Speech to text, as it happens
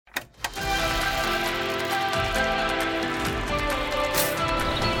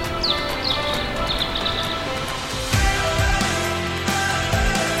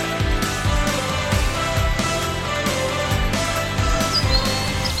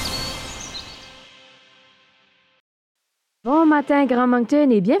Bon matin, Grand Moncton,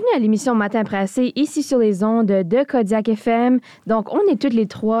 et bienvenue à l'émission Matin Pressé, ici sur les ondes de Kodiak FM. Donc, on est toutes les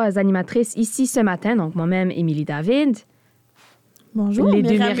trois animatrices ici ce matin, donc moi-même, Émilie David. Bonjour, les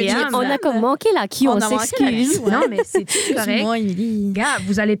deux Myriam. On a comme manqué la queue, on s'excuse. Ouais. Non, mais c'est tout correct. Moi, Émilie. Gars,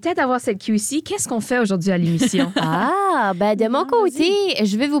 vous allez peut-être avoir cette queue ici. Qu'est-ce qu'on fait aujourd'hui à l'émission? De mon côté,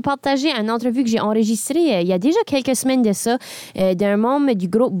 je vais vous partager une entrevue que j'ai enregistrée il y a déjà quelques semaines de ça, d'un membre du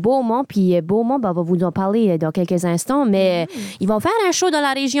groupe Beaumont. Puis Beaumont, on va vous en parler dans quelques instants. Mais ils vont faire un show dans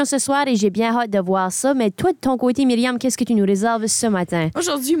la région ce soir et j'ai bien hâte de voir ça. Mais toi, de ton côté, Myriam, qu'est-ce que tu nous réserves ce matin?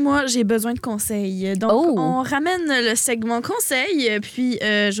 Aujourd'hui, moi, j'ai besoin de conseils. Donc, on ramène le segment conseils. Puis,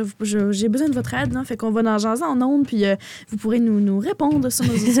 j'ai besoin de votre aide. Hein, fait qu'on va dans jaser en ondes. Puis, vous pourrez nous répondre sur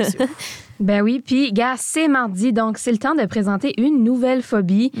nos réseaux sociaux. Ben oui, puis, gars, c'est mardi, donc c'est le temps de présenter une nouvelle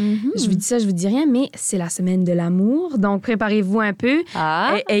phobie. Je vous dis ça, je vous dis rien, mais c'est la semaine de l'amour. Donc, préparez-vous un peu.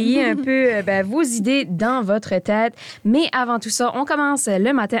 Ayez un peu vos idées dans votre tête. Mais avant tout ça, on commence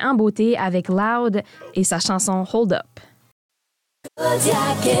le matin en beauté avec Loud et sa chanson Hold Up.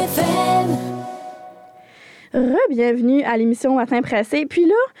 Kodiak FM. Re-bienvenue à l'émission Matin Pressé. Puis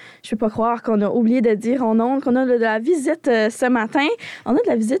là, je peux pas croire qu'on a oublié de dire en ondes qu'on a de la visite ce matin. On a de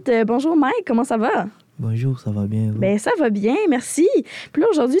la visite. Bonjour Mike, comment ça va? Bonjour, ça va bien? Vous? Ben ça va bien, merci. Puis là,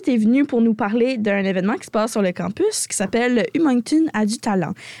 aujourd'hui, tu es venu pour nous parler d'un événement qui se passe sur le campus qui s'appelle Moncton a du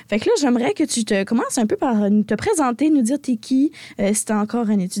talent. Fait que là, j'aimerais que tu te commences un peu par te présenter, nous dire t'es qui, si t'es encore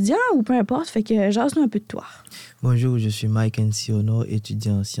un étudiant ou peu importe. Fait que jase-nous un peu de toi. Bonjour, je suis Mike Nciono,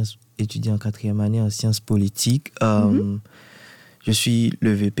 étudiant en quatrième année en sciences politiques. Je suis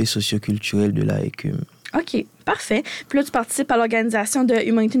le VP socioculturel de la ECUM. OK, parfait. Puis là, tu participes à l'organisation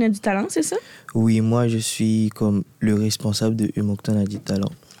de Moncton a du talent, c'est ça? Oui, moi, je suis comme le responsable de Moncton a du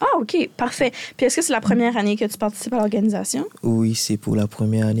talent. Ah, OK, parfait. Puis est-ce que c'est la première année que tu participes à l'organisation? Oui, c'est pour la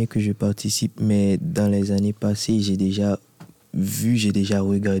première année que je participe, mais dans les années passées, j'ai déjà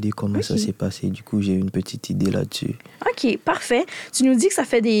regardé comment ça s'est passé. Du coup, j'ai une petite idée là-dessus. OK, parfait. Tu nous dis que ça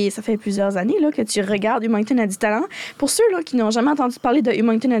fait plusieurs années là, que tu regardes Moncton a du talent. Pour ceux là, qui n'ont jamais entendu parler de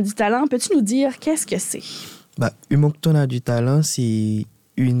Moncton a du talent, peux-tu nous dire qu'est-ce que c'est? Moncton a du talent, c'est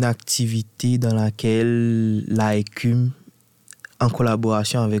une activité dans laquelle la ECUM, en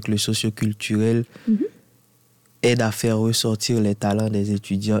collaboration avec le socioculturel, aide à faire ressortir les talents des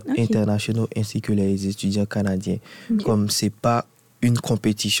étudiants internationaux ainsi que les étudiants canadiens. Comme c'est pas une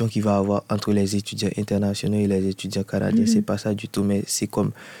compétition qu'il va y avoir entre les étudiants internationaux et les étudiants canadiens, c'est pas ça du tout, mais c'est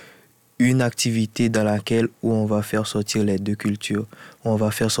comme une activité dans laquelle où on va faire sortir les deux cultures. On va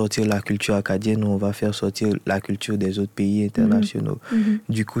faire sortir la culture acadienne, on va faire sortir la culture des autres pays internationaux.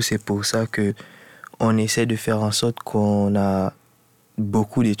 Du coup, c'est pour ça que on essaie de faire en sorte qu'on a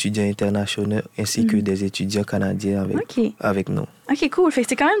beaucoup d'étudiants internationaux ainsi que des étudiants canadiens avec nous. OK, cool. Fait que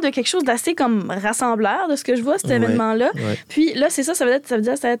c'est quand même de quelque chose d'assez comme rassembleur de ce que je vois, cet événement-là. Ouais. Puis là, c'est ça, ça veut dire que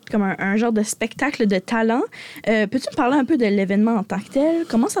ça va être comme un genre de spectacle de talent. Peux-tu me parler un peu de l'événement en tant que tel?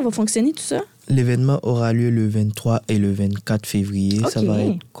 Comment ça va fonctionner, tout ça? L'événement aura lieu le 23 et le 24 février. Okay. Ça va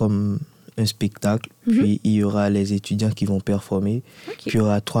être comme un spectacle. Puis il y aura les étudiants qui vont performer. Puis il y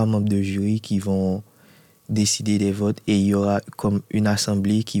aura 3 membres de jury qui vont décider des votes et il y aura comme une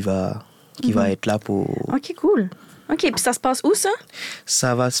assemblée qui va être là pour... OK, cool. OK, puis ça se passe où, ça?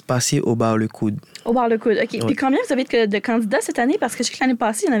 Ça va se passer au bar Le Coude. Au bar Le Coude, OK. Oui. Puis combien vous avez de candidats cette année? Parce que je sais que l'année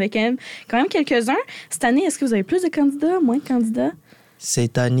passée, il y en avait quand même quelques-uns. Cette année, est-ce que vous avez plus de candidats, moins de candidats?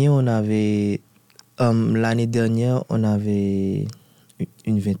 Cette année, on avait... l'année dernière, on avait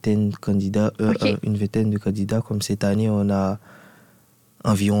une vingtaine de candidats. Comme cette année, on a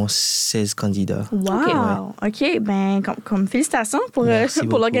environ 16 candidats. Wow! OK, ben, comme félicitations pour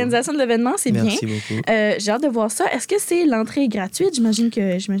l'organisation de l'événement, c'est bien. Merci beaucoup. J'ai hâte de voir ça. Est-ce que c'est l'entrée est gratuite? J'imagine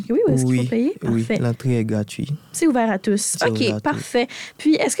que oui, ou est-ce qu'il faut payer? Oui, Parfait. l'entrée est gratuite. C'est ouvert à tous. C'est ouvert à OK, parfait.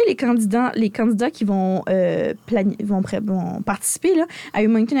 Puis, est-ce que les candidats qui vont participer là, à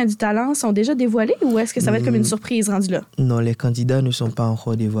Moncton a du talent sont déjà dévoilés ou est-ce que ça va être comme une surprise rendue là? Non, les candidats ne sont pas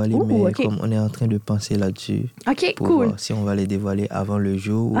encore dévoilés, mais comme on est en train de penser là-dessus. OK, pour cool. voir si on va les dévoiler avant le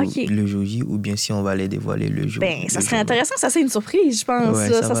jour, ou le jour J, ou bien si on va les dévoiler le jour. Ben, ça serait intéressant, ça c'est une surprise, je pense. Ouais,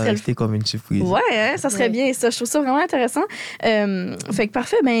 ça va rester comme une surprise. Ouais, hein, ça serait bien ça. Je trouve ça vraiment intéressant. Fait que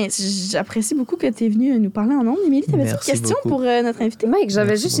parfait, ben, j'apprécie beaucoup que tu es venu nous parler en ondes. Émilie, t'avais-tu une question pour notre invité? Mike,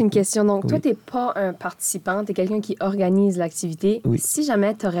 j'avais juste beaucoup. une question. Donc, toi, Oui. t'es pas un participant, t'es quelqu'un qui organise l'activité. Oui. Si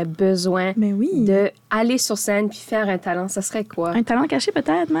jamais t'aurais besoin d'aller sur scène puis faire un talent, ça serait quoi? Un talent caché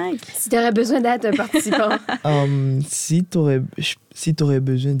peut-être, Mike? Si t'aurais besoin d'être un participant. Si t'aurais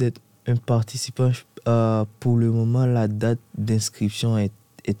besoin d'être un participant, pour le moment, la date d'inscription est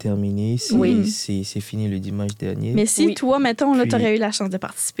est terminée. C'est fini le dimanche dernier. Mais si toi, mettons, tu aurais eu la chance de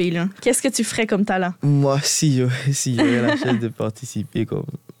participer, là, qu'est-ce que tu ferais comme talent? Moi, si j'aurais la chance de participer,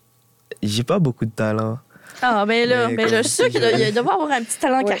 j'ai pas beaucoup de talent. Ah, je suis sûre qu'il doit avoir un petit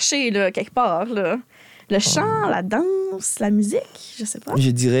talent caché, là, quelque part, là. Le chant, la danse, la musique, je sais pas. Je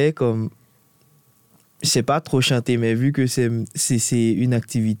dirais je sais pas trop chanter, mais vu que c'est une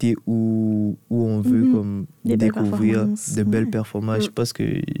activité où on veut découvrir de belles performances, je pense que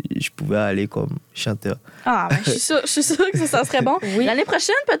je pouvais aller comme chanteur. Ah, je suis sûre que ça serait bon. Oui. L'année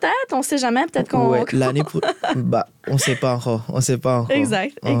prochaine, peut-être, on sait jamais, peut-être qu'on... Ouais, on sait pas encore.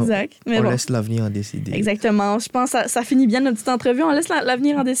 Exact. Mais on laisse l'avenir en décider. Exactement. Je pense que ça finit bien notre petite entrevue. On laisse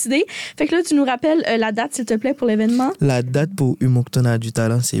l'avenir en décider. Fait que là, tu nous rappelles la date, s'il te plaît, pour l'événement? La date pour Umoktona du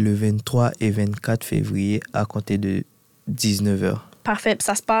Talent, c'est le 23 et 24 février à compter de 19h. Parfait. Puis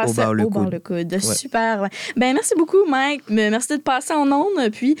ça se passe au bar Le Coude. Ouais. Super. Ben merci beaucoup, Mike. Merci d'être passé en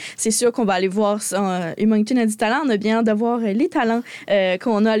ondes. Puis c'est sûr qu'on va aller voir Moncton a du talent. On a bien hâte de voir les talents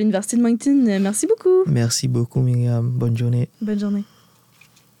qu'on a à l'Université de Moncton. Merci beaucoup. Merci beaucoup, Myriam. Bonne journée. Bonne journée.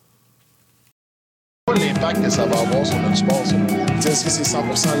 L'impact que ça va avoir sur notre sport, ça. Est-ce que c'est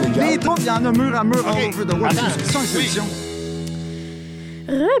 100% légal? Les troupes, il y en a mur à mur all over the world. C'est une solution.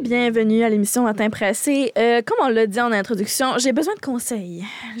 Bienvenue à l'émission Matin Pressé. Comme on l'a dit en introduction, j'ai besoin de conseils.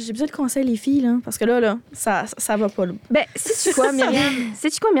 J'ai besoin de conseils, les filles, là, parce que là, ça va pas. Là. Ben, sais-tu quoi,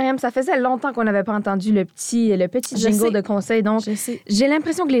 Myriam? Ça faisait longtemps qu'on n'avait pas entendu le petit jingle de conseils. Donc, j'ai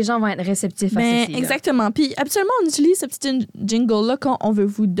l'impression que les gens vont être réceptifs à ceci. Exactement. Puis, habituellement, on utilise ce petit jingle-là quand on veut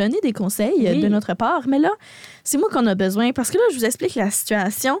vous donner des conseils de notre part. Mais là, c'est moi qu'on a besoin, parce que là, je vous explique la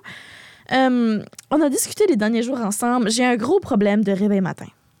situation. On a discuté les derniers jours ensemble. J'ai un gros problème de réveil matin.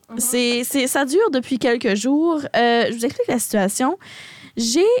 Ça dure depuis quelques jours. Je vous explique la situation.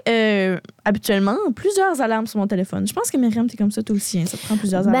 J'ai habituellement plusieurs alarmes sur mon téléphone. Je pense que Myriam, t'es comme ça toi aussi. Hein? Ça te prend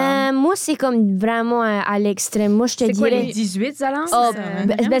plusieurs alarmes. Moi, c'est comme vraiment à l'extrême. Moi, je te dirais... C'est quoi, les 18 alarmes?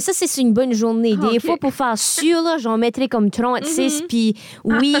 Ça, c'est une bonne journée. Des fois, pour faire sûr, là, j'en mettrais comme 36. Puis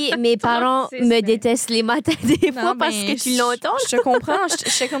oui, mes parents me détestent les matins des fois parce que tu l'entends. Je te comprends. Je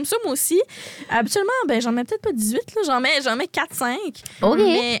suis comme ça, moi aussi. Habituellement, j'en mets peut-être pas 18. Là. J'en mets 4-5. Okay.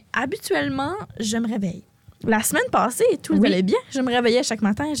 Mais habituellement, je me réveille. La semaine passée, tout allait bien. Je me réveillais chaque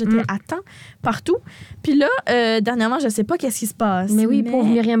matin. J'étais à temps partout. Puis là, dernièrement, je sais pas qu'est-ce qui se passe. Mais pauvre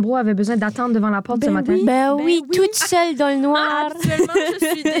Myriam Bro avait besoin d'attendre devant la porte ce matin. Oui, toute seule dans le noir. Actuellement, je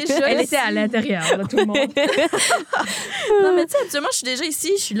suis déjà Elle était à l'intérieur, là, tout le monde. Non, mais tu sais, actuellement, je suis déjà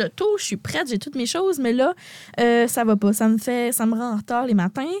ici. Je suis là tôt, je suis prête, j'ai toutes mes choses. Mais là, ça va pas. Ça me rend en retard les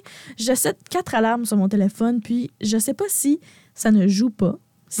matins. Je set 4 alarmes sur mon téléphone. Puis je sais pas si ça ne joue pas.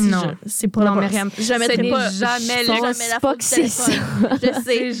 C'est pas non, Myriam, je mettrai pas jamais la faute du téléphone. Je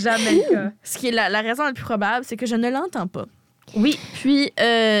sais jamais le cas. Ce qui est la raison la plus probable, c'est que je ne l'entends pas. Oui. Puis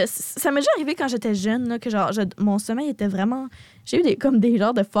ça m'est déjà arrivé quand j'étais jeune là, que mon sommeil était vraiment... J'ai eu des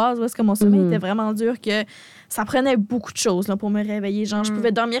genres de phases où est-ce que mon sommeil était vraiment dur, que ça prenait beaucoup de choses là, pour me réveiller. Genre, je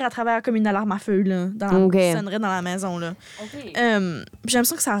pouvais dormir à travers comme une alarme à feu là, qui sonnerait dans la maison. Là. J'ai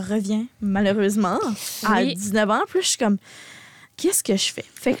l'impression que ça revient, malheureusement, à 19 ans. Puis je suis comme... Qu'est-ce que je fais?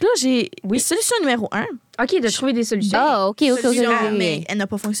 Fait que là, j'ai solution numéro 1. OK, de trouver des solutions. Ah, OK. Mais elle n'a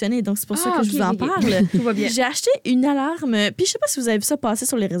pas fonctionné, donc c'est pour ça que je vous en parle. Tout va bien. J'ai acheté une alarme, puis je sais pas si vous avez vu ça passer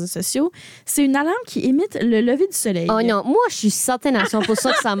sur les réseaux sociaux. C'est une alarme qui imite le lever du soleil. Oh non, moi, je suis certaine à 100%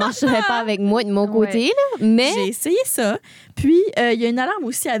 que ça marcherait pas avec moi de mon côté, là, mais... J'ai essayé ça, puis il y a une alarme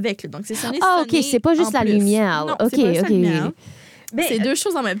aussi avec, là, donc c'est sonné. Ah, OK, c'est pas juste la lumière. Non, OK, c'est pas juste la lumière. Ben, c'est deux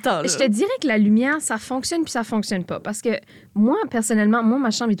choses en même temps. Là. Je te dirais que la lumière, ça fonctionne puis ça fonctionne pas. Parce que moi, personnellement,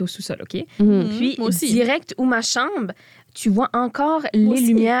 ma chambre est au sous-sol, OK? Puis, moi aussi. Direct où ma chambre, tu vois encore les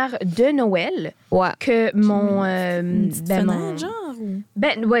lumières de Noël que mon... fenêtre, genre?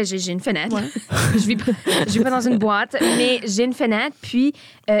 Ou... j'ai une fenêtre. Ouais. Je vis pas dans une boîte, mais j'ai une fenêtre, puis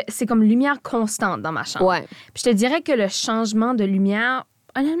c'est comme lumière constante dans ma chambre. Ouais. Puis je te dirais que le changement de lumière...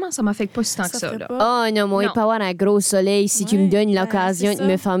 Honnêtement, ça m'affecte pas si tant que ça. Là. Oh non, moi, il peut avoir un gros soleil. Si tu me donnes l'occasion de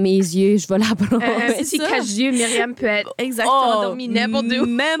me fermer les yeux, je vais la prendre. Si casse-yeux, Myriam peut être endormie n'importe où.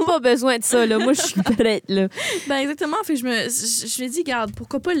 Même pas besoin de ça, là. Moi, je suis prête, là. Exactement. Fait que je lui ai dit, garde,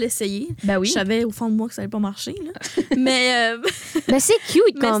 pourquoi pas l'essayer? Ben oui. Je savais au fond de moi que ça allait pas marcher, là. Mais c'est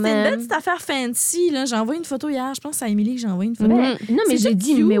cute quand même. C'est une belle petite affaire fancy, là. J'ai envoyé une photo hier. Je pense que c'est à Émilie que j'ai envoyé une photo. Non, mais j'ai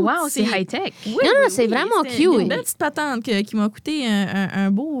dit, mais wow, c'est high-tech. Oui, non, c'est vraiment cute. Une belle petite patente qui m'a coûté un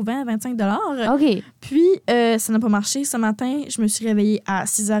beau 20-25 $. OK. Puis, ça n'a pas marché. Ce matin, je me suis réveillée à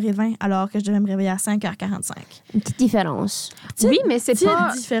 6h20 alors que je devais me réveiller à 5h45. Une petite différence. Oui, mais c'est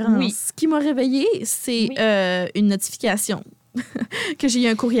pas... différence. Oui. Ce qui m'a réveillée, c'est une notification que j'ai eu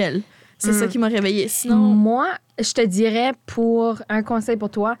un courriel. C'est ça qui m'a réveillée. Sinon... Moi, je te dirais, pour un conseil pour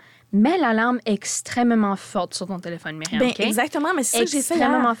toi, mets l'alarme extrêmement forte sur ton téléphone, Myriam. Ben, okay? exactement, mais c'est ça que j'ai fait.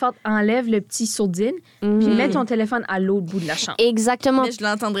 Extrêmement forte. Enlève le petit sourdine, puis mets ton téléphone à l'autre bout de la chambre. Exactement. Mais je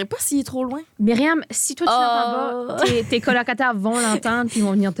l'entendrai pas s'il est trop loin. Myriam, si toi, tu l'entends pas, tes colocataires vont l'entendre puis ils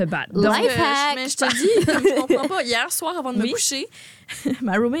vont venir te battre. Donc, Life hack. Mais je te dis, comme je comprends pas. Hier soir, avant de me coucher,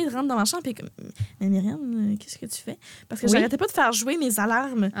 ma roommate rentre dans ma chambre et comme, mais Myriam, qu'est-ce que tu fais? Parce que j'arrêtais pas de faire jouer mes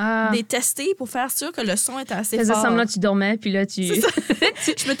alarmes, des tester pour faire sûr que le son était assez fort. Faisais semblant que tu dormais, puis là, tu...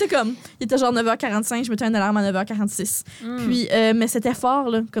 Je mettais comme, il était genre 9h45, je mettais une alarme à 9h46. Puis, mais c'était fort,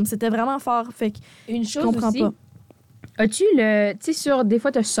 là, comme c'était vraiment fort. Fait que une je chose comprends aussi, pas. as-tu le... Tu sais, sur des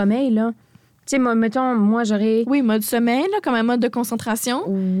fois, t'as sommeil, là. Tu sais, mettons, moi, j'aurais... Oui, mode sommeil, là, comme un mode de concentration.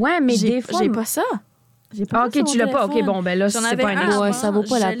 Ouais, mais des fois... J'ai pas ça. J'ai pas OK, tu l'as pas. OK, bon, ben là, J'en c'est avais pas un exemple. Ouais, ça vaut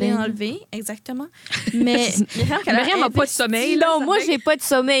pas la Je l'ai peine. enlevé, exactement. Mais Myriam n'a pas de sommeil. Non, moi, j'ai pas de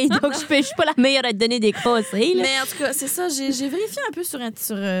sommeil, donc je suis pas la meilleure à te donner des conseils. Là. Mais en tout cas, c'est ça. J'ai vérifié un peu sur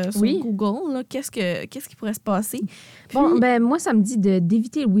Google là, qu'est-ce qui pourrait se passer. Puis, Bon, ben moi, ça me dit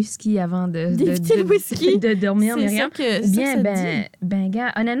d'éviter le whisky avant D'éviter le whisky? de dormir, c'est Myriam. ça que Ou bien, ça dit.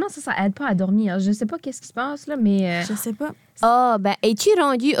 gars, honnêtement, ça aide pas à dormir. Je sais pas qu'est-ce qui se passe, là, mais... Je sais pas. Ah, ben, es-tu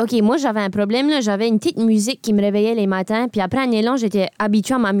rendu? OK, moi, j'avais un problème, là. J'avais une petite musique qui me réveillait les matins. Puis après un élan, j'étais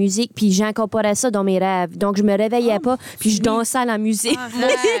habituée à ma musique. Puis j'incorporais ça dans mes rêves. Donc, je me réveillais pas. Puis je dansais à la musique.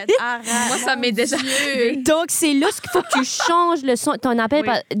 Arrête. Moi, ça m'est déjà arrivé. Donc, c'est là qu'il faut que tu changes le son, ton appel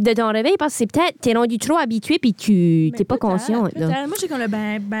de ton réveil parce que c'est peut-être, t'es rendu trop habitué puis tu t'es pas conscient. Là. Moi, j'ai comme le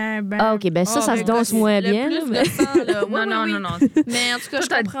ben. Ah, OK, ben ça se danse moins bien. Le plus là, le sang, là. Ouais, Non. Mais en tout cas, je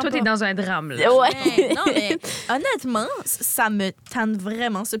comprends Toi, pas. t'es dans un drame, là. Ouais. Non, mais honnêtement, ça me tanne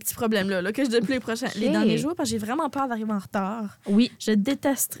vraiment, ce petit problème-là, là, que je depuis les derniers jours, parce que j'ai vraiment peur d'arriver en retard. Oui. Je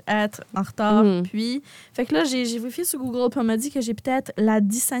déteste être en retard. Puis, fait que là, j'ai vérifié sur Google, puis on m'a dit que j'ai peut-être la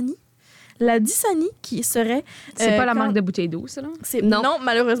dysanie. La dysanie qui serait... C'est pas la quand- marque de bouteille d'eau, ça, là? Non,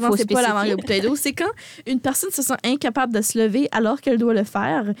 malheureusement, Faut c'est pas la spécifier. marque de bouteille d'eau. C'est quand une personne se sent incapable de se lever alors qu'elle doit le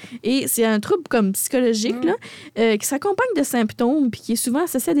faire. Et c'est un trouble comme psychologique là, qui s'accompagne de symptômes puis qui est souvent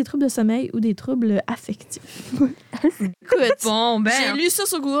associé à des troubles de sommeil ou des troubles affectifs. Écoute, Bon, ben... j'ai lu ça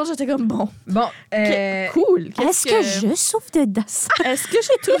sur Google, j'étais comme bon. Bon, Cool. Est-ce que je souffre de das? Est-ce que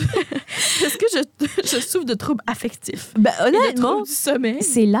je souffre de troubles affectifs? Ben, Et de honnêtement, troubles du sommeil?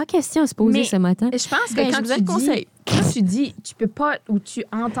 c'est la question à se poser Mais- ce matin. je pense que Ben, j'ai quand besoin tu de conseils. Quand tu dis tu peux pas ou tu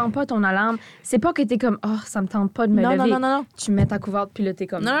entends pas ton alarme, c'est pas que t'es comme « Oh, ça me tente pas de me lever. » Non. Tu mets ta couverte puis là, t'es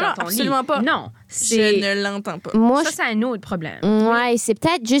comme Non, dans non, ton absolument lit. pas. Non, Je c'est... ne l'entends pas. Moi, Ça, c'est un autre problème. ouais, c'est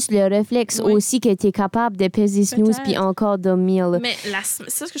peut-être juste le réflexe Oui. aussi que tu es capable de peser snooze Peut-être. puis encore dormir. Là. Mais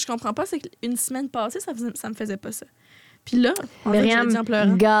ça, ce que je comprends pas, c'est qu'une semaine passée, ça me faisait pas ça. Puis là, en fait, Myriam, je l'ai dit en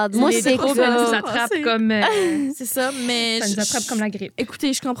pleurant. Regarde, moi, Les c'est troubles ça. nous attrapent C'est- comme... C'est ça, mais... ça nous attrape comme la grippe.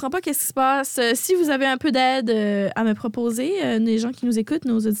 Écoutez, je comprends pas qu'est-ce qui se passe. Si vous avez un peu d'aide à me proposer, les gens qui nous écoutent,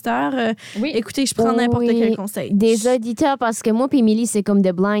 nos auditeurs, Oui. écoutez, je prends n'importe Oui. quel conseil. Des auditeurs, parce que moi et Émilie, c'est comme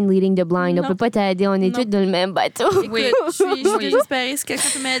the blind leading the blind. On Non. peut pas t'aider, on est Non. toutes dans le même bateau. Écoute, Oui. je suis Oui. désespérée. Si quelqu'un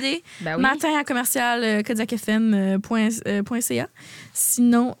peut m'aider, Ben oui. matin à commercial kodiakfm.ca.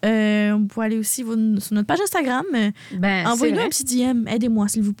 Sinon, on peut aller aussi sur notre page Instagram. Ben, c'est Envoyez-nous vrai. un petit DM. Aidez-moi,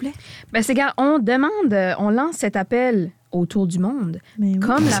 s'il vous plaît. Ben, c'est gars, on lance cet appel autour du monde, Mais oui.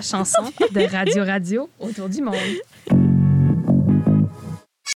 comme la chanson de Radio autour du monde.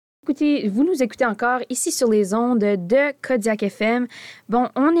 Écoutez, vous nous écoutez encore ici sur les ondes de Kodiak FM. Bon,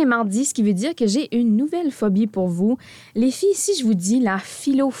 on est mardi, ce qui veut dire que j'ai une nouvelle phobie pour vous. Les filles, ici, je vous dis la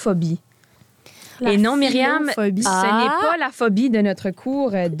philophobie. Et non, Myriam, philophobie. ce n'est pas la phobie de notre cours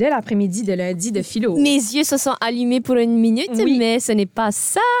de l'après-midi de lundi de philo. Mes yeux se sont allumés pour une minute, Oui. mais ce n'est pas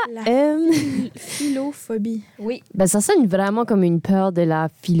ça. La philophobie. Oui. Ben, ça sonne vraiment comme une peur de la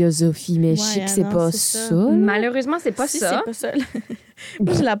philosophie, mais je sais Ouais, que c'est non, pas c'est ça. ça. là. Malheureusement, c'est pas Si, ça. c'est pas ça.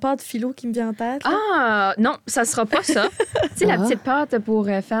 Moi, j'ai la peur de philo qui me vient en tête. là. Ah, non, ça sera pas ça. Tu sais, la Ah. petite pâte pour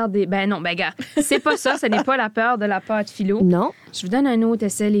faire des... Ben non, ben gars, c'est pas ça. Ce n'est pas la peur de la pâte philo. Non. Je vous donne un autre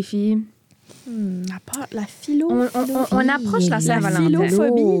essai, les filles. La philo. On approche la La Saint-Valentin.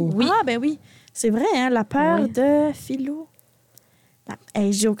 philophobie. Oui. Ah, ben oui. C'est vrai, hein, la peur de philo.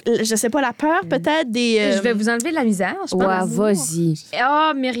 Hey, je sais pas, la peur peut-être des... Je vais vous enlever de la misère, je pense. Ouais, vas-y.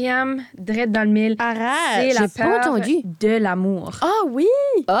 Ah, Myriam, drette dans le mille. C'est Arrête. la j'ai pas peur entendu. de l'amour. Ah oui.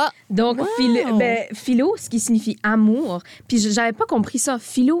 Ah, Donc, Wow. philo, ce qui signifie amour. Puis, j'avais pas compris ça.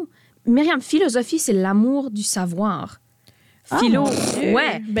 Philo. Myriam, philosophie, c'est l'amour du savoir. Philo, mon Dieu.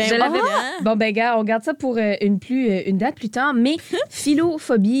 ouais. Ben je l'avais- ouais, hein? Bon, ben, gars, on garde ça pour une date plus tard. Mais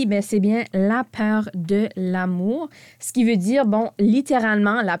philophobie, ben, c'est bien la peur de l'amour. Ce qui veut dire, bon,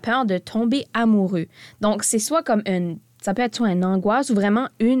 littéralement, la peur de tomber amoureux. Donc, c'est soit comme une ça peut être soit une angoisse ou vraiment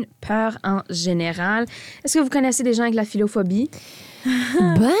une peur en général. Est-ce que vous connaissez des gens avec la philophobie?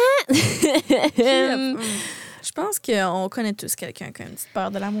 Je pense qu'on connaît tous quelqu'un qui a une petite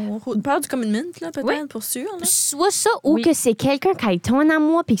peur de l'amour. Une peur du commitment, là, peut-être, pour sûr. Là. Soit ça, ou que c'est quelqu'un qui a été en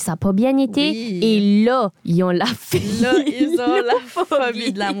amour puis que ça n'a pas bien été. Oui. Et là, ils ont la phobie. Là, ils ont la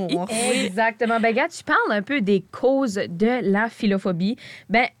phobie de l'amour. Exactement. Ben, gars, tu parles un peu des causes de la philophobie.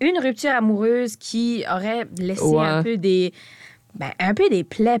 Ben, une rupture amoureuse qui aurait laissé un peu des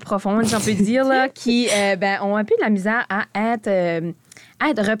plaies profondes, si on peut dire, là, qui ont un peu de la misère à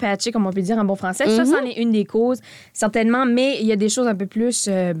être repatchées, comme on peut dire en bon français. Ça, c'en est une des causes, certainement, mais il y a des choses un peu plus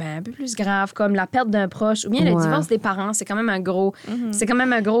graves, comme la perte d'un proche ou bien le divorce des parents. C'est quand même un gros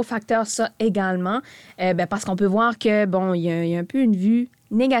facteur, ça, également, parce qu'on peut voir que, bon, il y a un peu une vue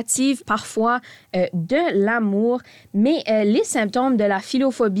négative parfois de l'amour, mais les symptômes de la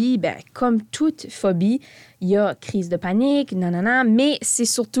philophobie, comme toute phobie, il y a crise de panique, mais c'est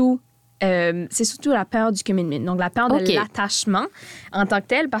surtout la peur du commitment, donc la peur de l'attachement en tant que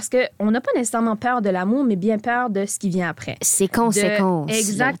tel, parce qu'on n'a pas nécessairement peur de l'amour, mais bien peur de ce qui vient après. Ses conséquences.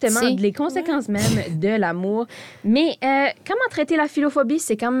 Exactement, les conséquences même de l'amour. Mais comment traiter la philophobie,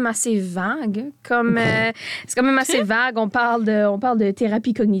 c'est quand même assez vague. C'est quand même assez vague. On parle de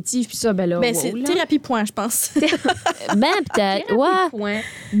thérapie cognitive, puis ça, c'est thérapie point, je pense. Peut-être, point.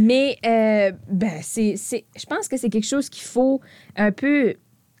 Mais je pense que c'est quelque chose qu'il faut un peu...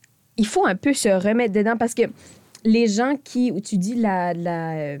 Il faut un peu se remettre dedans parce que les gens où tu dis pas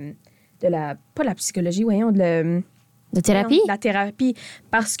la psychologie, voyons, de thérapie? La thérapie,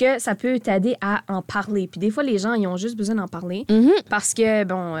 parce que ça peut t'aider à en parler. Puis des fois, les gens, ils ont juste besoin d'en parler parce que, tu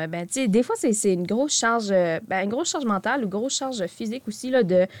sais, des fois, c'est une grosse charge mentale ou une grosse charge physique aussi, là,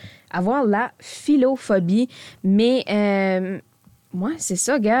 d'avoir la philophobie. Mais... moi, c'est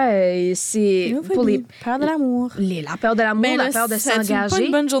ça, gars. C'est pour les peurs de l'amour. La peur de l'amour, la peur de s'engager. C'est pas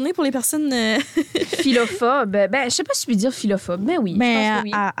une bonne journée pour les personnes philophobes. Je sais pas si je puis dire philophobe, mais oui. Mais je pense que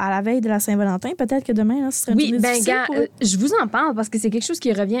oui. À la veille de la Saint-Valentin, peut-être que demain, là, ce serait une journée difficile. Gars, je vous en parle parce que c'est quelque chose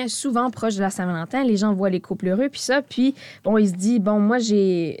qui revient souvent proche de la Saint-Valentin. Les gens voient les couples heureux, puis ça, puis bon, ils se disent, bon, moi,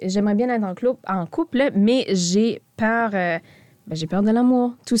 j'aimerais bien être en couple, mais j'ai peur. J'ai peur de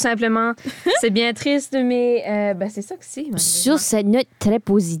l'amour, tout simplement. C'est bien triste, mais c'est ça que c'est. Sur cette note très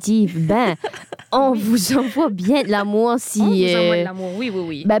positive, on vous envoie bien de l'amour si... On vous envoie de l'amour,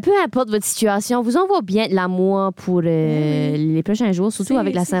 oui. Peu importe votre situation, on vous envoie bien de l'amour pour les prochains jours, surtout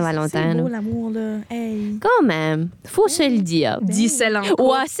avec la Saint-Valentin. C'est beau, l'amour, là. Hey. Quand même, faut se le dire. Dis celle en couple.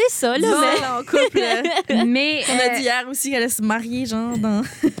 Ouais, c'est ça, là. En couple. Mais... On a dit hier aussi qu'elle allait se marier, genre, dans...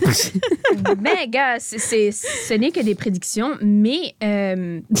 gars, ce n'est que des prédictions, mais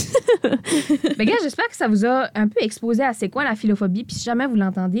gars, j'espère que ça vous a un peu exposé à c'est quoi la philophobie. Puis si jamais vous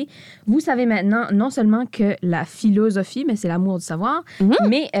l'entendez, vous savez maintenant non seulement que la philosophie, c'est l'amour du savoir,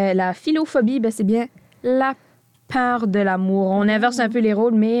 mais la philophobie, c'est bien la peur de l'amour. On inverse un peu les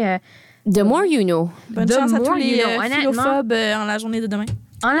rôles, mais... the more you know. Bonne chance à tous les philophobes en la journée de demain.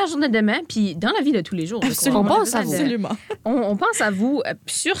 En la journée de demain, puis dans la vie de tous les jours. Absolument. On pense à vous. Absolument. On pense à vous.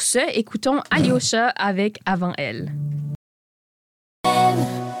 Sur ce, écoutons Alyosha avec Avant elle.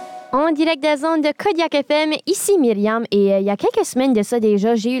 En direct des ondes de Kodiak FM, ici Myriam. Et il y a quelques semaines de ça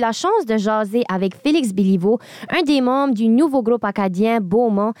déjà, j'ai eu la chance de jaser avec Félix Béliveau, un des membres du nouveau groupe acadien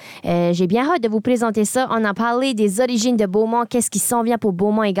Beaumont. J'ai bien hâte de vous présenter ça. On a parlé des origines de Beaumont, qu'est-ce qui s'en vient pour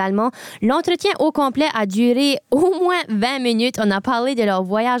Beaumont également. L'entretien au complet a duré au moins 20 minutes. On a parlé de leur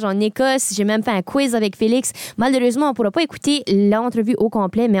voyage en Écosse. J'ai même fait un quiz avec Félix. Malheureusement, on ne pourra pas écouter l'entrevue au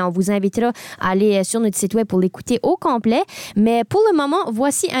complet, mais on vous invitera à aller sur notre site web pour l'écouter au complet. Mais pour le moment,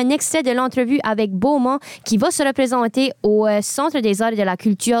 voici un extrait de l'entrevue avec Beaumont qui va se représenter au Centre des arts et de la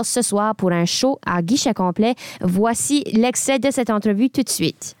culture ce soir pour un show à guichet complet. Voici l'extrait de cette entrevue tout de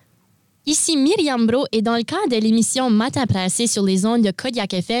suite. Ici Myriam Bro et dans le cadre de l'émission Matin Pressé sur les ondes de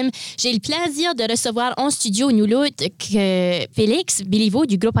Kodiak FM, j'ai le plaisir de recevoir en studio nous l'autre que Félix Béliveau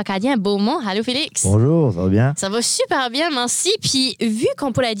du groupe acadien Beaumont. Allô Félix. Bonjour, ça va bien? Ça va super bien, merci. Puis vu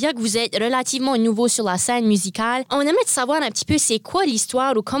qu'on pourrait dire que vous êtes relativement nouveau sur la scène musicale, on aimerait savoir un petit peu c'est quoi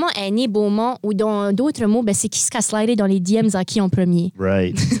l'histoire ou comment est né Beaumont ou dans d'autres mots, c'est qui se casse slidé dans les DMs à qui en premier?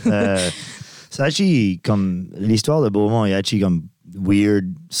 Right. C'est actually comme l'histoire de Beaumont est actually comme weird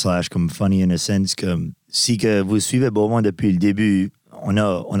 / comme funny in a sense que si que vous suivez Beaumont depuis le début, on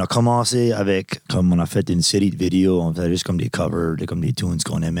a commencé avec comme on a fait une série de vidéos, on faisait juste comme des covers, comme des tunes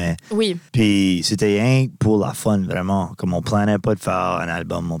qu'on aimait. Oui. Puis c'était rien pour la fun vraiment, comme on planait pas de faire un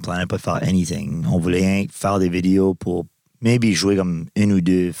album, on planait pas de faire anything. On voulait rien faire des vidéos pour maybe jouer comme une ou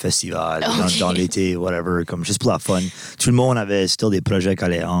deux festivals dans l'été, whatever, comme juste pour la fun. Tout le monde avait still des projets qui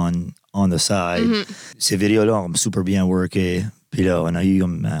allaient on the side. Ces vidéos-là ont super bien worké. Puis là, on a eu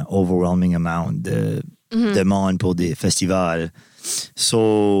comme un overwhelming amount de monde pour des festivals.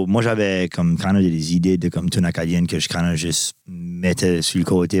 So, moi, j'avais comme kind of des idées de comme tune acadienne que je kind of juste mettais sur le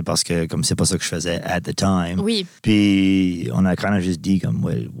côté parce que comme c'est pas ça que je faisais at the time. Oui. Puis on a kind of juste dit comme,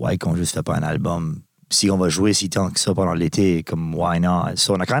 well, why qu'on juste fait pas un album? Si on va jouer si tant que ça pendant l'été, comme, why not?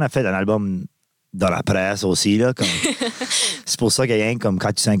 So, on a kind of fait un album dans la presse aussi, là. Comme, c'est pour ça qu'il y a comme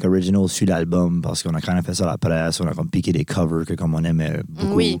 4-5 originals sur l'album parce qu'on a kind of fait ça à la presse. On a comme piqué des covers que comme on aimait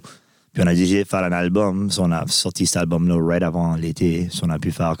beaucoup. Oui. Puis on a décidé de faire un album. So on a sorti cet album-là right avant l'été. So on a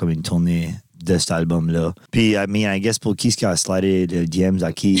pu faire comme une tournée de cet album-là. Puis, I guess pour qui qui a slidé le DMs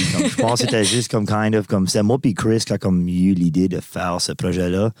à qui, comme, je pense que c'était juste comme kind of comme c'était moi puis Chris qui a comme eu l'idée de faire ce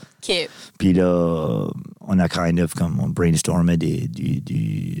projet-là. OK. Puis là, on a kind of comme on brainstormait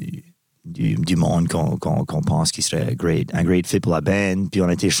du monde qu'on pense qui serait un great fit pour la band. Puis on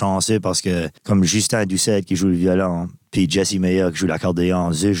a été chanceux parce que comme Justin Doucette qui joue le violon, puis Jesse Meyer qui joue l'accordéon,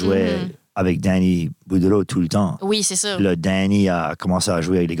 eux jouaient avec Danny Boudreau tout le temps. Oui, c'est ça. Puis là, Danny a commencé à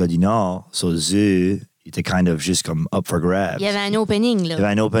jouer avec les gars du Nord. So eux, il était kind of juste comme up for grabs. Il y avait un opening, là. Il y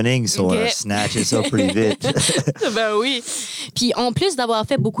avait un opening, so on a snatché ça pretty vite. Ben oui. Puis en plus d'avoir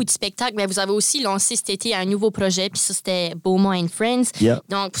fait beaucoup de spectacles, ben vous avez aussi lancé cet été un nouveau projet, puis ça, c'était Beaumont and Friends. Yep.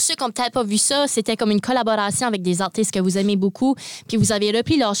 Donc, pour ceux qui n'ont peut-être pas vu ça, c'était comme une collaboration avec des artistes que vous aimez beaucoup, puis vous avez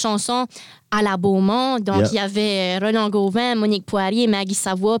repris leurs chansons à la Beaumont. Donc, il y avait Roland Gauvin, Monique Poirier, Maggie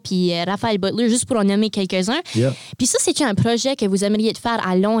Savoie, puis Raphaël Butler, juste pour en nommer quelques-uns. Puis ça, c'était un projet que vous aimeriez faire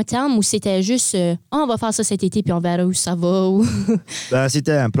à long terme ou c'était juste on va faire ça cet été puis on verra où ça va? Ben,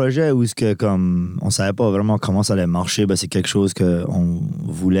 c'était un projet où comme on savait pas vraiment comment ça allait marcher. Ben, c'est quelque chose qu'on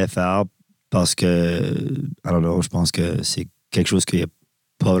voulait faire parce que, alors je pense que c'est quelque chose qu'il n'y a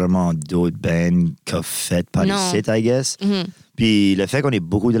pas vraiment d'autres bands qui ont fait par ici, I guess. Puis le fait qu'on ait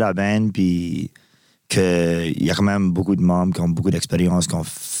beaucoup de la band, puis qu'il y a quand même beaucoup de membres qui ont beaucoup d'expérience, qui ont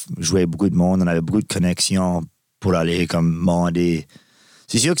joué beaucoup de monde, on avait beaucoup de connexions pour aller comme demander.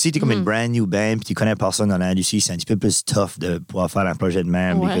 C'est sûr que si tu es comme une brand new band puis tu connais personne dans l'industrie, c'est un petit peu plus tough de pouvoir faire un projet de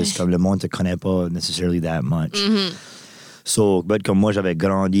même parce que comme le monde te connaît pas necessarily that much. So, but comme moi, j'avais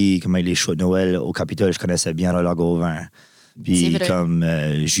grandi comme avec les shows de Noël au Capitole, je connaissais bien Roland Gauvin. Puis comme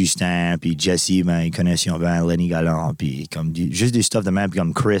Justin, puis Jesse, ben, ils connaissaient bien Lenny Galland, puis comme juste du stuff de même, puis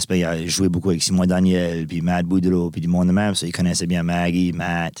comme Chris, ben, il a joué beaucoup avec Simon Daniel, puis Matt Boudreau, puis du monde de même, ça, ils connaissaient bien Maggie,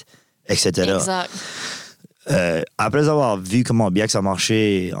 Matt, etc. Exact. Après avoir vu comment bien que ça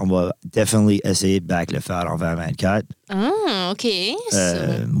marchait, on va definitely essayer de back le faire en 2024. Ah, OK.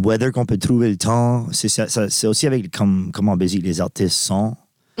 Whether qu'on peut trouver le temps, c'est aussi avec comment busy les artistes sont.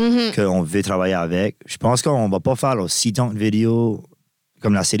 Qu'on veut travailler avec. Je pense qu'on va pas faire aussi tant de vidéos,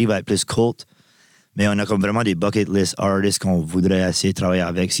 comme la série va être plus cult, mais on a comme vraiment des bucket list artists qu'on voudrait essayer de travailler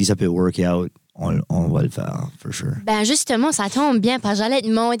avec. Si ça peut work out, on va le faire, for sure. Ben justement, ça tombe bien, parce que j'allais te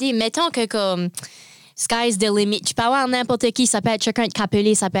demander, mettons que comme sky's the limit, tu peux avoir n'importe qui, ça peut être quelqu'un de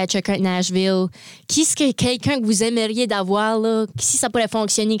Capelé, ça peut être quelqu'un de Nashville. Qu'est-ce que quelqu'un que vous aimeriez d'avoir, là, si ça pourrait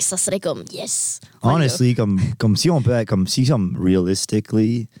fonctionner, que ça serait comme yes. Honestly, comme si on peut être, comme si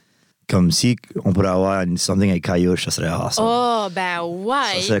realistically, comme si on pourrait avoir something avec Caillouche, ça serait awesome. Oh, ben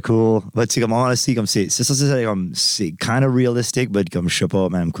ouais. Ça serait cool. Mais tu sais, comme honestly, comme c'est kind of realistic, but comme je sais pas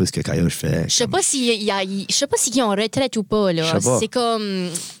même quoi ce que Caillouche fait. Je sais pas s'ils ont retraite ou pas, là. C'est comme...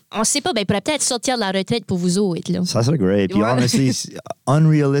 On sait pas, ben, il pourrait peut-être sortir de la retraite pour vous autres, là. Ça serait great. Puis honestly,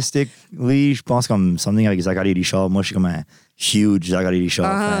 unrealistically, je pense comme something avec Zachary Richard. Moi, je suis comme un huge Zachary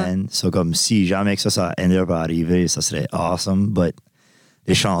Richard fan. So comme si jamais que ça endait up à arriver, ça serait awesome. But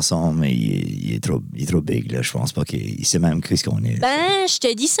les chansons, mais il est trop big, là. Je pense pas qu'il sait même qu'est-ce qu'on est. Ben, je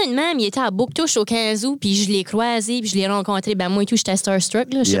te dis ça de même. Il était à Bouctouche au 15 août, puis je l'ai croisé, puis je l'ai rencontré. Ben, moi et tout, j'étais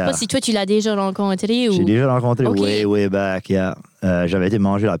starstruck, là. Je sais pas si toi, tu l'as déjà rencontré ou... J'ai déjà rencontré way back, yeah. J'avais été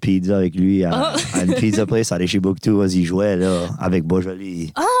manger la pizza avec lui à une pizza place à chez Bouctou, il jouait, là, avec Beaujolais.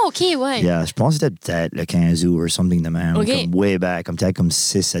 Ah, OK, ouais. Yeah, je pense que c'était peut-être le 15 août ou something de même. Okay. Comme way back, comme peut-être comme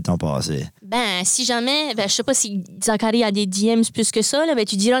 6-7 ans passés. Ben, si jamais, ben, je sais pas si Zachary a des DMs plus que ça, là, ben,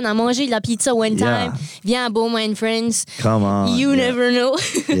 tu diras, on a mangé de la pizza one time, viens à Beaumont and Friends. Come on. You never know.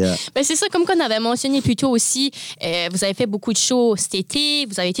 Yeah. Ben, c'est ça, comme qu'on avait mentionné plus tôt aussi, vous avez fait beaucoup de shows cet été,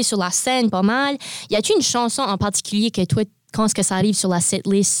 vous avez été sur la scène pas mal. Y a-t-il une chanson en particulier que toi, quand ça arrive sur la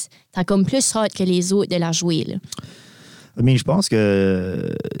setlist, t'as comme plus hâte que les autres de la jouer, là? Mais je pense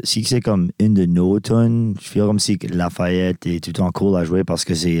que si c'est comme une de nos tunes, je feel comme si Lafayette est tout le temps cool à jouer parce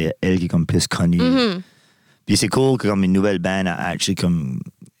que c'est elle qui est comme plus connue. Puis c'est cool que comme une nouvelle band a actually comme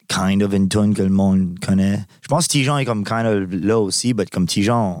kind of une tune que le monde connaît. Je pense que Tijon est comme kind of là aussi, mais comme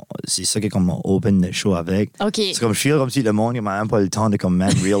Tijon, c'est ça qui est comme open le show avec. Okay. C'est comme je feel comme si le monde n'a même pas le temps de comme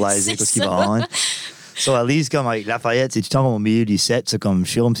même réaliser ce qu'il va on. So at least comme avec Lafayette, c'est tout le temps au milieu du set, c'est comme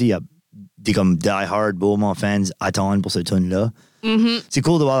je feel comme s'il y a des comme die-hard Beaumont fans attendent pour cette tune-là. Mm-hmm. C'est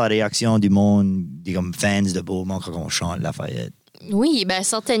cool de voir la réaction du monde, des comme fans de Beaumont quand on chante Lafayette. Oui, ben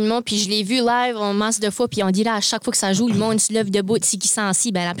certainement. Puis je l'ai vu live en masse de fois. Puis on dirait à chaque fois que ça joue, le monde se lève debout. Si qui sont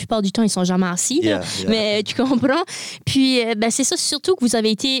assis, ben la plupart du temps, ils sont jamais assis. Yeah. Mais tu comprends. Puis ben c'est ça, surtout que vous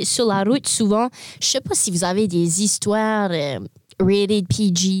avez été sur la route souvent. Je sais pas si vous avez des histoires rated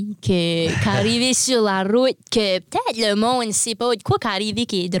PG qu'arriver sur la route que peut-être le monde ne sait pas de quoi qu'arriver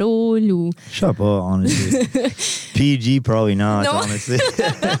qui est drôle ou. Je sais pas, honestly. PG, probably not, honestly.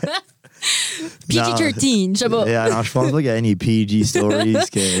 PG-13, je sais pas. Yeah, non, je pense pas qu'il y a any PG stories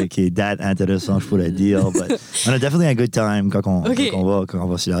qui est that intéressant, je pourrais dire. But on a definitely a good time quand on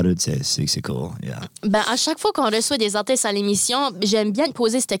va sur la route, c'est cool. Yeah. Ben, à chaque fois qu'on reçoit des artistes à l'émission, j'aime bien te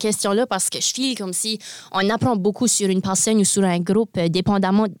poser cette question-là parce que je feel comme si on apprend beaucoup sur une personne ou sur un groupe,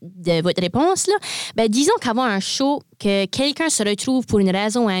 dépendamment de votre réponse. Là. Ben, disons qu'avant un show, que quelqu'un se retrouve pour une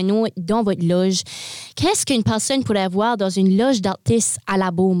raison ou une autre dans votre loge, qu'est-ce qu'une personne pourrait voir dans une loge d'artistes à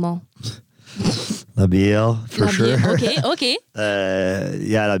la Beaumont? La bière, for sure. OK.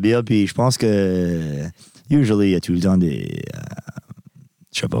 Yeah, la bière, puis je pense que usually il y a tout le temps des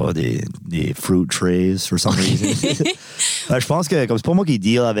je sais pas, des fruit trays for some reason. Je pense que comme c'est pas moi qui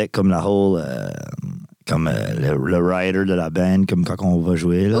deal avec comme la whole comme le rider de la band comme quand on va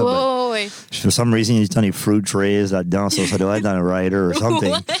jouer là. Oui. For some reason, il y a des fruit trays là-dedans, ça doit être dans le rider or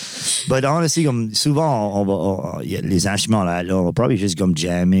something. But honestly, comme souvent, y a les instruments là, on va probably juste comme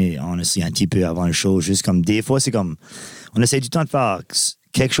jammer, honestly, un petit peu avant le show. Juste comme des fois, c'est comme on essaie du temps de faire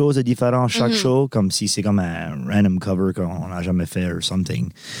quelque chose de différent chaque show, comme si c'est comme un random cover qu'on n'a jamais fait or something.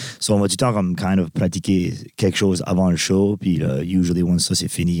 So on va du temps comme kind of pratiquer quelque chose avant le show, puis usually once ça c'est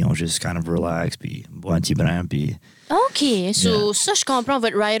fini, on juste kind of relax, puis boit un petit brin, puis. OK. So, ça, je comprends.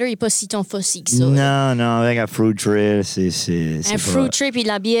 Votre rider n'est pas si ton fossile que ça. Non, avec un fruit tray, c'est un fruit tray puis de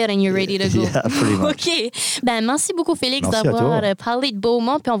la bière and you're ready to go. Yeah, pretty much. OK. Ben, merci beaucoup, Félix, d'avoir parlé de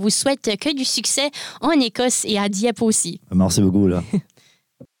Beaumont. Puis on vous souhaite que du succès en Écosse et à Dieppe aussi. Merci beaucoup, là.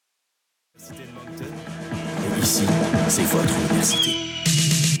 Ici, c'est votre université.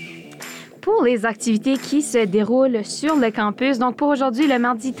 Pour les activités qui se déroulent sur le campus. Donc, pour aujourd'hui, le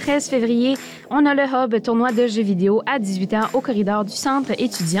mardi 13 février, on a le Hub tournoi de jeux vidéo à 18h au corridor du centre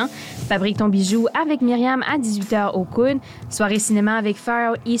étudiant. Fabrique ton bijou avec Myriam à 18h au Coude. Soirée cinéma avec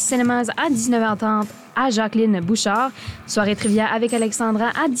Far East Cinemas à 19h30 à Jacqueline Bouchard. Soirée trivia avec Alexandra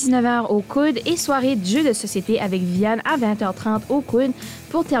à 19h au Coude. Et soirée de jeux de société avec Viviane à 20h30 au Coude.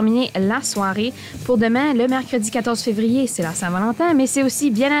 Pour terminer la soirée, pour demain, le mercredi 14 février, c'est la Saint-Valentin, mais c'est aussi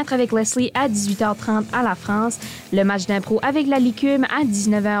bien-être avec Leslie à 18h30 à la France, le match d'impro avec la Licume à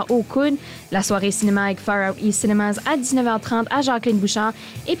 19h au Coude, la soirée cinéma avec Far Out East Cinemas à 19h30 à Jacqueline Bouchard,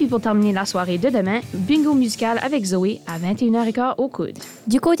 et puis pour terminer la soirée de demain, bingo musical avec Zoé à 21h15 au Coude.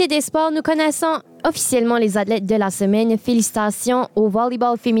 Du côté des sports, nous connaissons officiellement les athlètes de la semaine. Félicitations au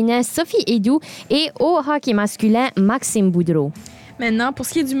volleyball féminin Sophie Hédoux et au hockey masculin Maxime Boudreau. Maintenant, pour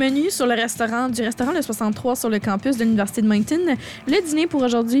ce qui est du menu du restaurant Le 63 sur le campus de l'Université de Moncton, le dîner pour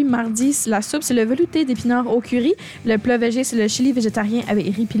aujourd'hui, mardi, la soupe, c'est le velouté d'épinards au curry. Le plat végé, c'est le chili végétarien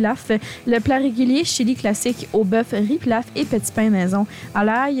avec riz pilaf. Le plat régulier, chili classique au bœuf, riz pilaf et petit pain maison à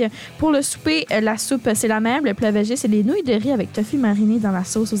l'ail. Pour le souper, la soupe, c'est la même. Le plat végé, c'est les nouilles de riz avec tofu mariné dans la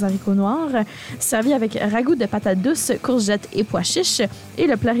sauce aux haricots noirs, servi avec ragoût de patates douces, courgettes et pois chiches. Et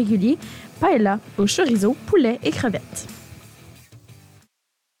le plat régulier, paella au chorizo, poulet et crevettes.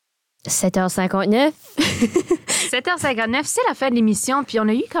 7h59. 7h59, c'est la fin de l'émission. Puis on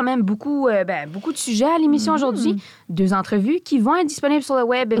a eu quand même beaucoup de sujets à l'émission aujourd'hui. 2 entrevues qui vont être disponibles sur le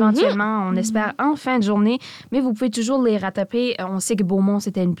web éventuellement, on espère, en fin de journée. Mais vous pouvez toujours les rattraper. On sait que Beaumont,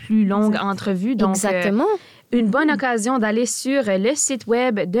 c'était une plus longue entrevue. Donc, exactement. Une bonne occasion d'aller sur le site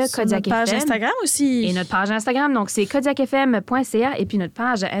web de Kodiak FM. Notre page Instagram aussi. Et notre page Instagram, donc c'est kodiakfm.ca. Et puis notre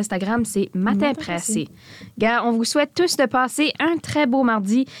page Instagram, c'est Matin Pressé. Gars, on vous souhaite tous de passer un très beau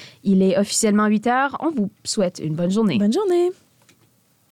mardi. Il est officiellement 8h. On vous souhaite une bonne journée. Bonne journée.